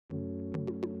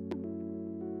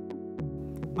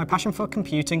My passion for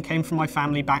computing came from my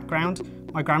family background.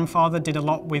 My grandfather did a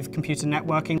lot with computer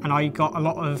networking and I got a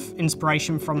lot of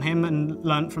inspiration from him and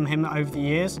learnt from him over the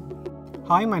years.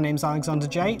 Hi, my name's Alexander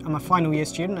J. I'm a final year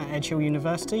student at Edge Hill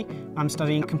University. I'm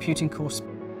studying a computing course.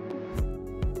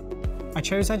 I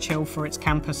chose Edge Hill for its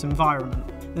campus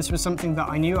environment. This was something that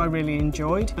I knew I really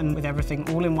enjoyed, and with everything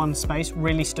all in one space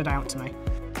really stood out to me.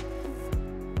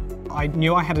 I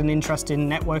knew I had an interest in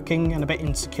networking and a bit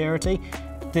in security.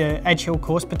 The Edge Hill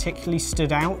course particularly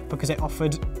stood out because it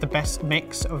offered the best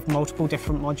mix of multiple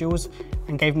different modules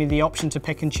and gave me the option to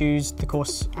pick and choose the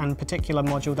course and particular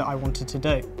module that I wanted to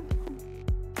do.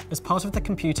 As part of the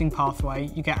computing pathway,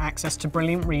 you get access to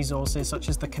brilliant resources such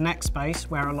as the Connect space,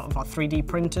 where a lot of our 3D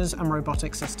printers and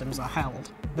robotic systems are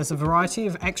held. There's a variety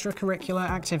of extracurricular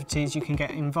activities you can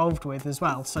get involved with as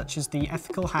well, such as the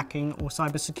ethical hacking or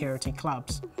cybersecurity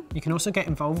clubs. You can also get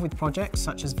involved with projects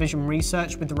such as vision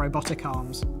research with the robotic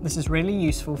arms. This is really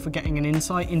useful for getting an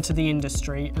insight into the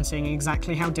industry and seeing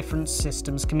exactly how different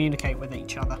systems communicate with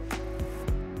each other.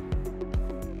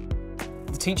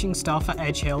 The teaching staff at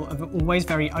Edge Hill are always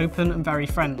very open and very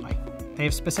friendly. They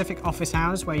have specific office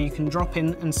hours where you can drop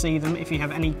in and see them if you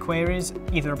have any queries,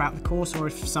 either about the course or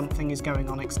if something is going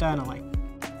on externally.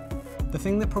 The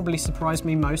thing that probably surprised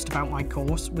me most about my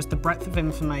course was the breadth of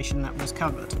information that was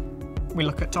covered. We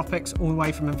look at topics all the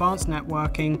way from advanced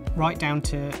networking right down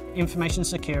to information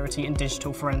security and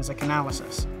digital forensic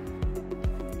analysis.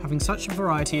 Having such a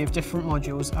variety of different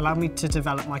modules allowed me to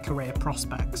develop my career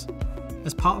prospects.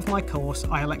 As part of my course,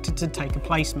 I elected to take a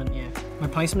placement year. My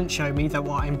placement showed me that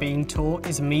what I'm being taught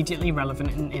is immediately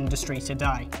relevant in industry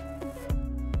today.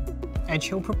 Edge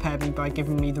Hill prepared me by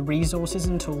giving me the resources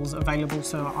and tools available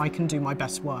so I can do my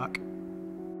best work.